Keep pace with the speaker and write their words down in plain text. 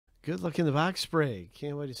Good luck in the box break.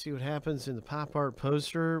 Can't wait to see what happens in the pop art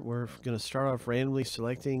poster. We're going to start off randomly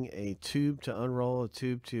selecting a tube to unroll, a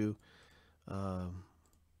tube to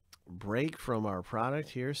break from our product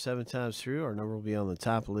here 7 times through. Our number will be on the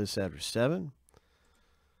top of the list after 7.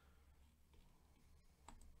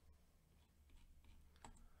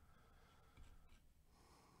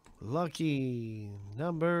 Lucky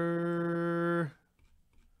number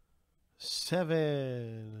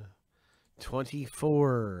 7.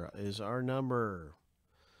 24 is our number.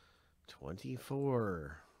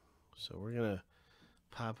 24. So we're going to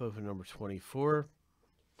pop open number 24.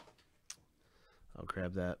 I'll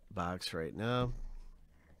grab that box right now.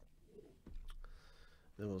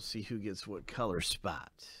 Then we'll see who gets what color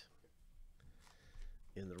spot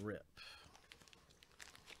in the rip.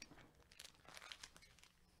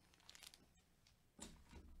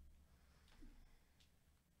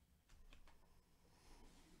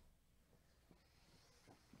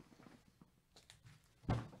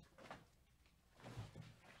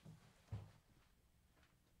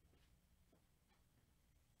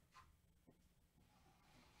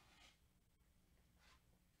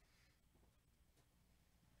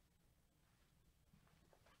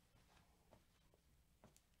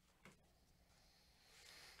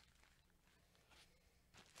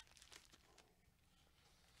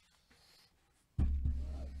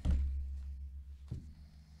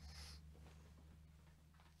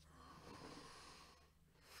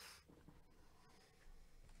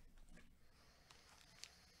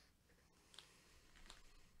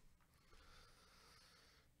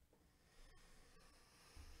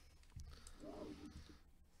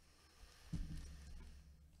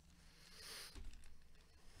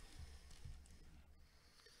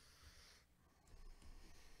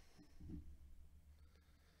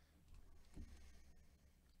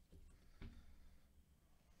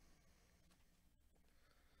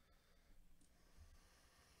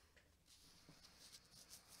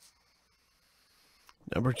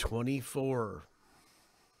 Number 24.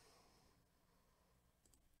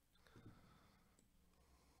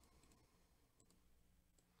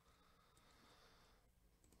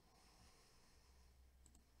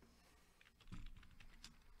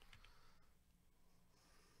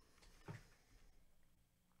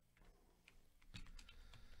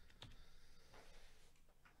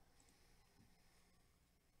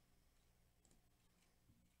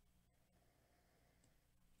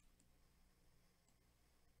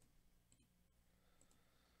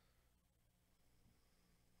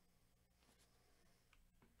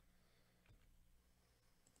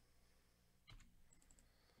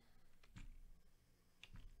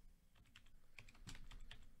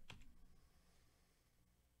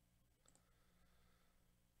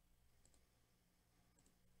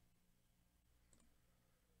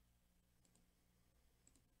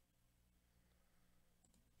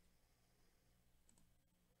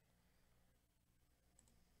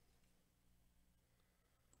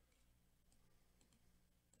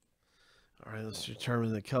 All right, let's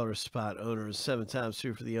determine the color spot owners. 7 times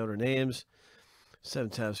through for the owner names. 7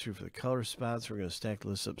 times through for the color spots. We're going to stack the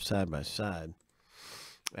list up side by side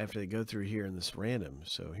after they go through here in this random.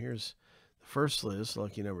 So here's the first list,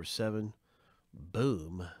 lucky number 7.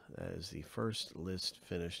 Boom. That is the first list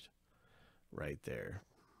finished right there.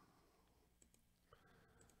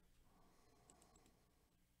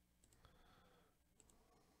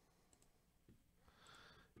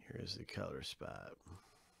 Here's the color spot.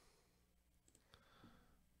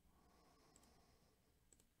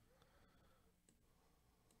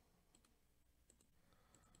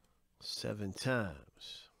 Seven times.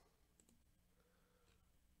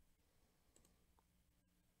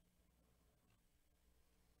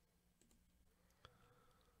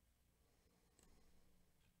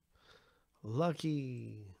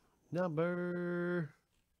 Lucky number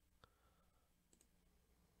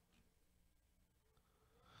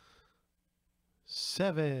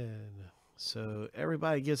 7. So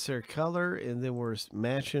everybody gets their color, and then we're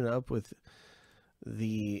matching up with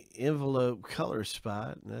the envelope color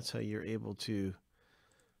spot, and that's how you're able to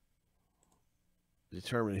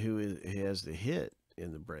determine who has the hit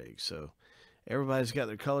in the break. So everybody's got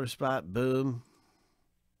their color spot. Boom.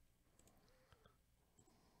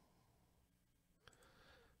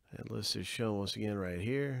 That list is shown once again right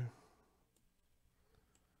here.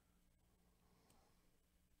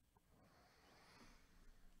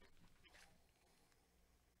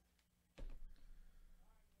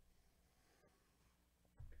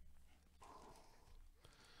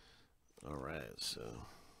 All right, so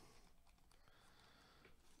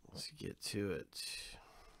let's get to it.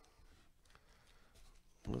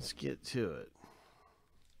 Let's get to it.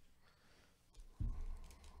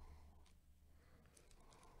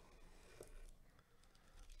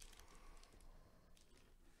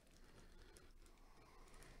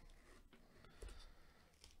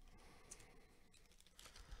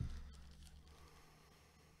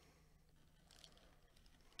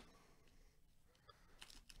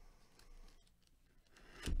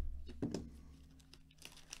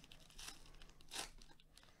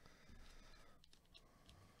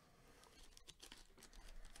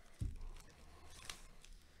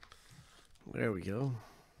 There we go.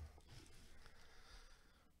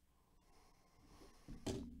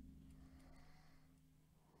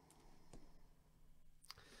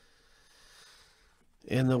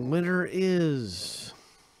 And the winner is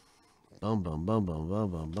bum bum bum bum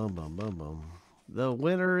bum bum bum bum bum bum. The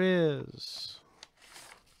winner is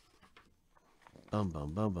bum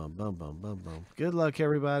bum bum bum bum bum bum bum. Good luck,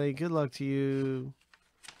 everybody. Good luck to you.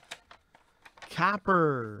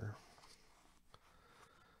 Copper.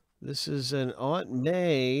 This is an Aunt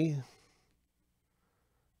May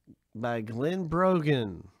by Glenn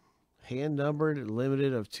Brogan. Hand numbered,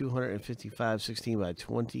 limited of 255, 16 by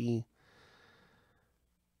 20.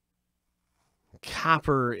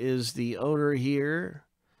 Copper is the owner here.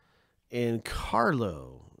 And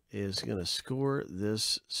Carlo is going to score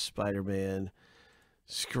this Spider-Man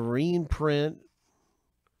screen print,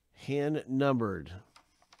 hand numbered.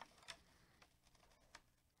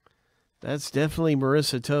 That's definitely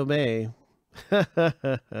Marissa Tomei.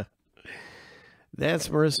 That's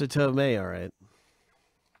Marissa Tomei, all right.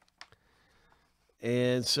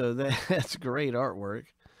 And so that's great artwork.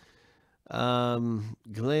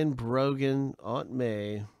 Glenn Brogan, Aunt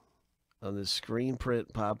May on the screen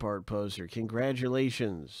print pop art poster.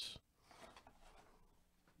 Congratulations.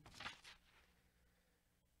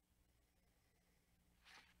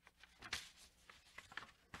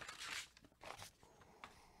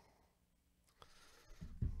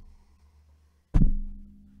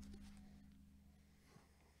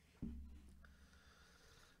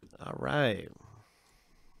 All right.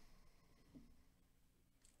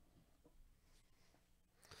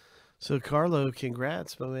 So, Carlo,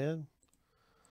 congrats, my man.